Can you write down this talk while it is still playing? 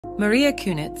Maria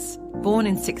Cunitz, born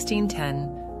in 1610,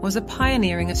 was a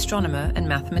pioneering astronomer and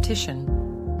mathematician.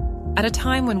 At a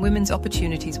time when women's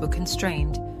opportunities were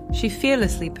constrained, she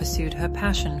fearlessly pursued her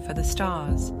passion for the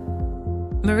stars.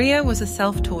 Maria was a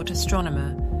self-taught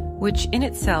astronomer, which in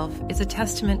itself is a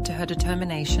testament to her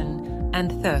determination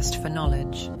and thirst for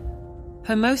knowledge.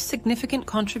 Her most significant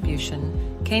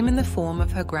contribution came in the form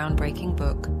of her groundbreaking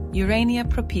book, Urania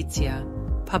Propitia,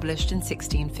 published in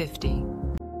 1650.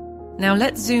 Now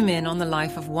let's zoom in on the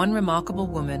life of one remarkable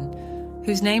woman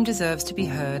whose name deserves to be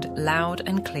heard loud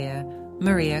and clear,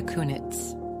 Maria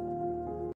Cunitz.